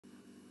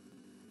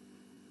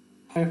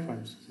Hi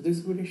friends, so this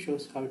video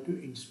shows how to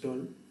install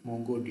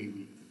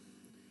MongoDB.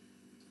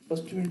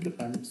 First we need to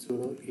run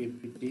sudo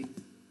apt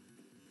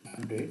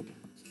update.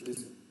 So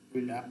this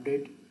will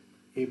update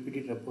apt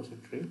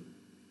repository.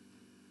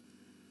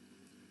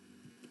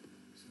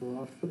 So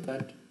after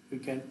that we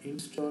can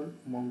install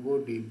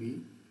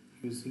MongoDB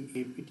using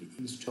apt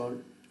install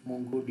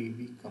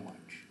MongoDB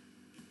command.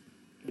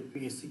 Let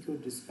me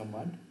execute this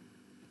command,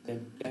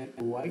 then type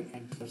Y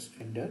and press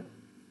enter.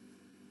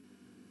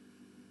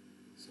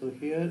 So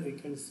here you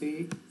can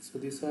see, so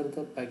these are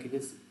the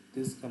packages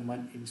this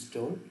command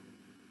installed: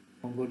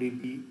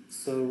 MongoDB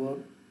server,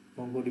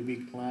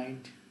 MongoDB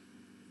client,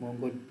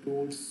 Mongo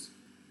tools,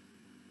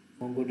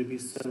 MongoDB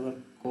server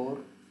core.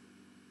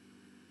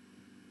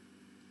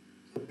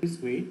 So please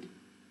wait.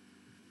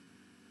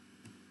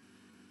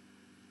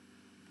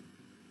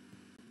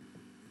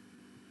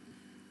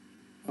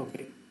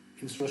 Okay,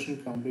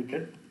 installation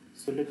completed.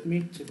 So let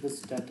me check the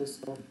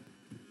status of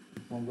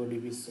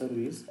MongoDB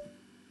service.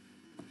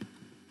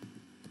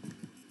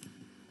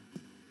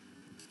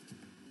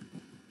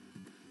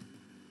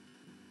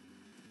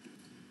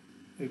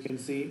 You can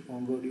see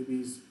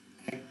MongoDB is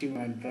active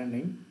and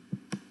running.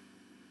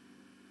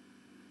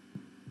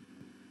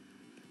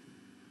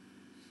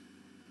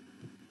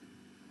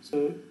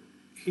 So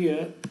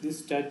here this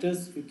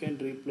status you can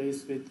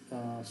replace with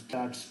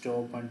start,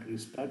 stop and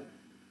restart.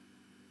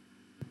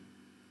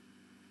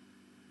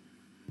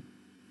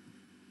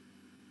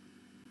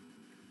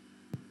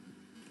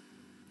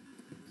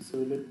 So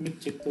let me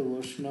check the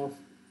version of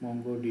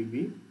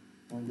MongoDB,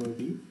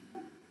 MongoDB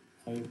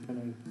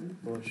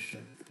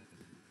version.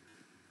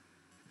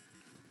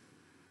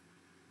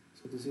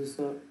 So this is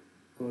a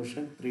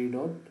version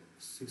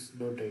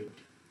 3.6.8.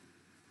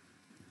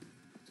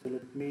 So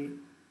let me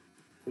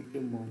put the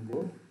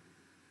Mongo.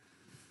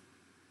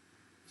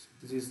 So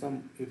this is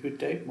some, if you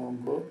type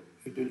Mongo,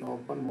 it will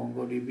open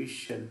MongoDB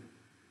shell.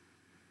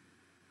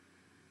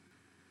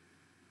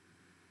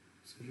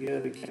 So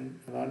here we can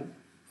run,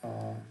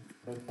 for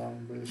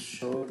example,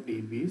 show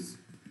DBs.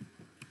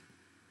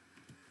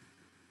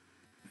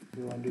 If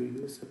you want to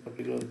use a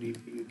particular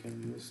DB, you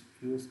can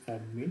use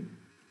admin.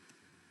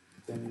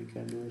 Then you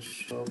can do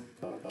show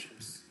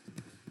options.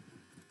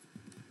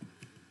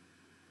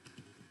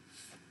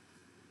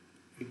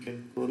 You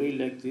can query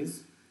like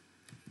this: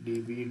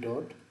 db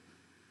dot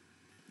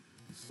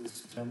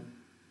system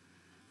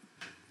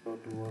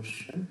dot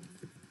version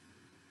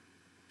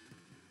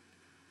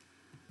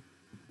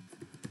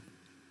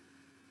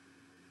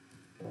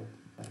dot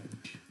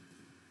byte.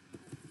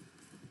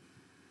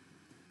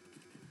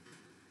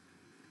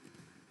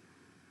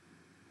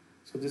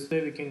 So this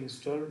way we can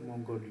install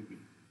MongoDB.